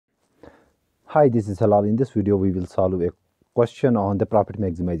Hi, this is Halal. In this video, we will solve a question on the profit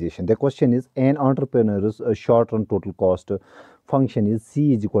maximization. The question is, an entrepreneur's short-run total cost function is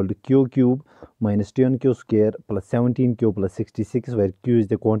C is equal to Q cube minus 10Q square plus 17Q plus 66, where Q is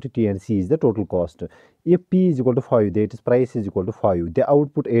the quantity and C is the total cost. If P is equal to 5, that is price is equal to 5, the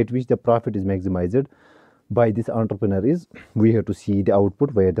output at which the profit is maximized by this entrepreneur is, we have to see the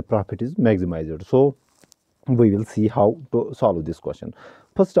output where the profit is maximized. So, we will see how to solve this question.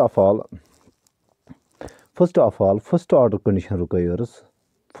 First of all, first order condition requires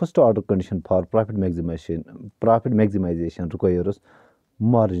for profit maximization requires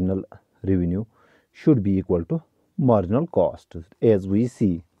marginal revenue should be equal to marginal cost, as we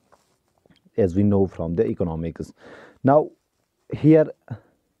know from the economics. Now here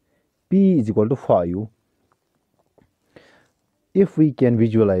P is equal to 5. If we can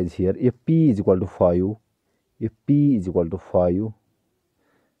visualize here, if P is equal to 5,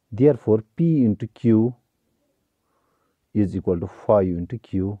 therefore P into Q is equal to 5 into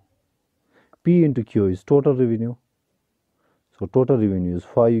Q. P into Q is total revenue. So total revenue is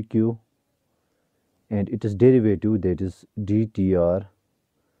 5Q, and it is derivative, that is DTR.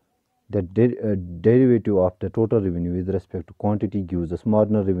 The derivative of the total revenue with respect to quantity gives us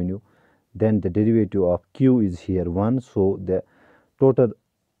marginal revenue. Then the derivative of Q is here 1. So the total,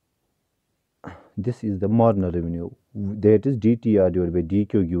 this is the marginal revenue, that is DTR divided by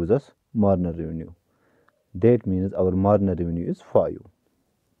DQ gives us marginal revenue. That means our marginal revenue is 5.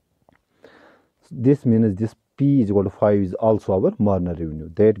 This means this P is equal to 5 is also our marginal revenue.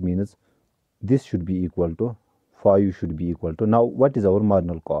 That means this should be equal to 5 should be equal to. Now what is our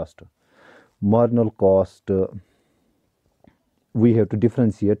marginal cost? Marginal cost, we have to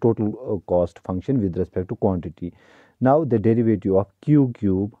differentiate total cost function with respect to quantity. Now the derivative of Q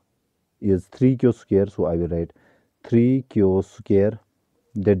cube is 3Q square. So I will write 3Q square.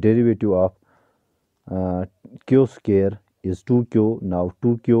 The derivative of Q square is 2Q. Now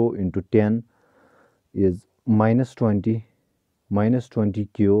 2Q into 10 is minus 20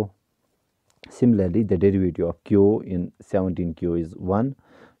 Q. Similarly, the derivative of Q in 17Q is 1.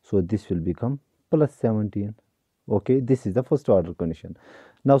 So this will become plus 17. Okay, this is the first order condition.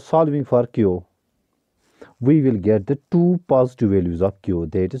 Now solving for Q, we will get the two positive values of Q,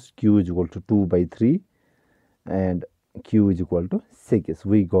 that is Q is equal to 2 by 3 and Q is equal to 6.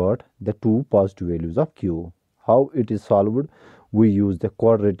 We got the two positive values of Q. How it is solved? We use the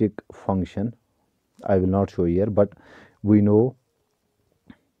quadratic function. I will not show here, but we know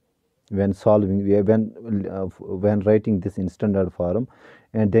when solving, when writing this in standard form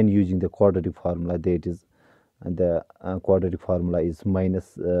and then using the quadratic formula, that is the quadratic formula is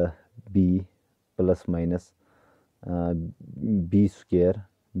minus b plus minus b square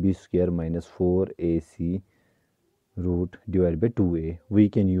minus 4ac root divided by 2a. We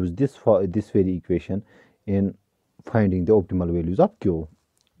can use this very equation in finding the optimal values of Q.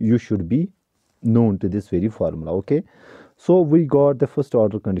 You should be known to this very formula. Okay, so we got the first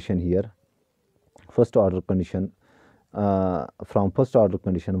order condition here. First order condition, from first order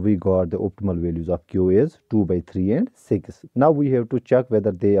condition we got the optimal values of Q is 2 by 3 and 6. Now we have to check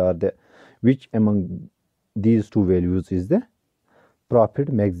whether they are the, which among these two values is the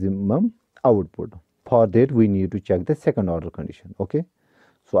profit maximum output. For that we need to check the second order condition. Okay,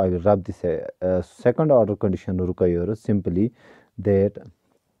 so I will rub this second order condition requires simply that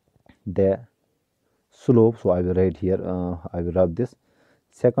the slope. So I will write here, I will rub this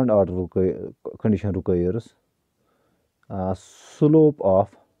second order condition requires slope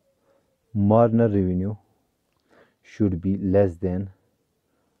of marginal revenue should be less than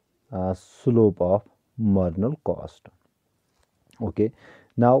slope of marginal cost. Okay,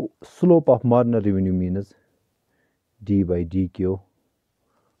 now slope of marginal revenue means d by dq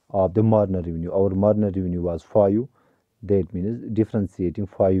of the marginal revenue. Our marginal revenue was 5. That means differentiating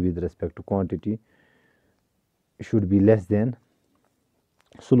 5 with respect to quantity should be less than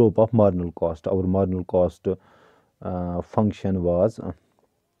slope of marginal cost. Our marginal cost function was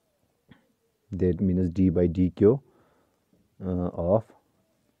that means d by dq of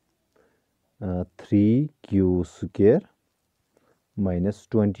 3q square minus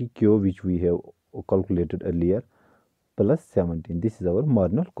 20q, which we have calculated earlier, plus 17. This is our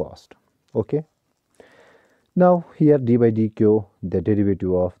marginal cost. Okay, now here d by dq, the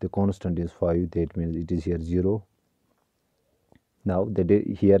derivative of the constant is 5. That means it is here 0. Now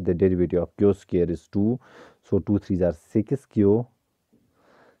here the derivative of q square is 2. So 2 3s are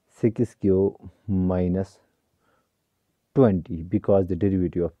 6q minus 20, because the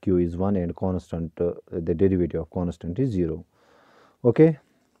derivative of q is 1 and constant, the derivative of constant is 0. Okay,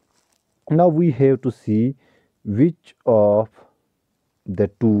 now we have to see which of the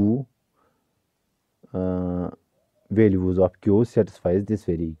two values of q satisfies this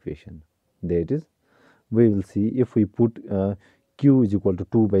very equation. That is, we will see if we put q is equal to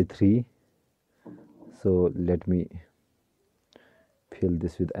 2 by 3. So let me fill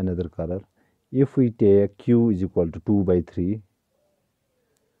this with another color. If we take q is equal to 2 by 3,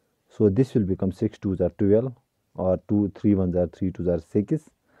 so this will become 6 2s are 12, or 2 3 1s are 3 2s are 6.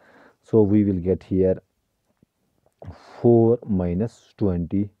 So we will get here 4 minus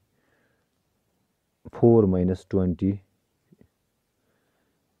 20, 4 minus 20,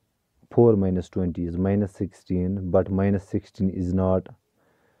 4 minus 20 is minus 16, but minus 16 is not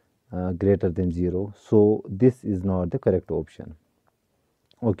greater than 0. So this is not the correct option.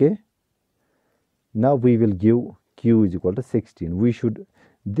 Okay. Now we will give q is equal to 16. We should,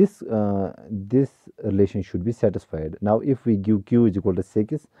 this relation should be satisfied. Now if we give q is equal to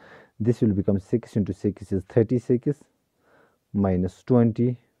 6, this will become 6 into 6 is 36 minus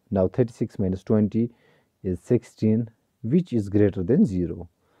 20. Now 36 minus 20 is 16, which is greater than 0.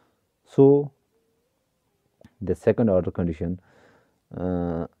 So the second order condition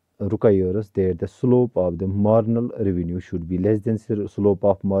requires that the slope of the marginal revenue should be less than slope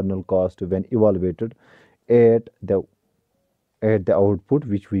of marginal cost when evaluated at the output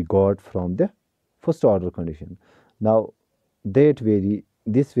which we got from the first order condition. Now this very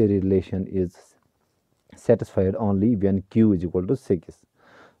relation is satisfied only when q is equal to 6.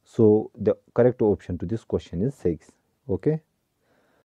 So the correct option to this question is 6. Okay.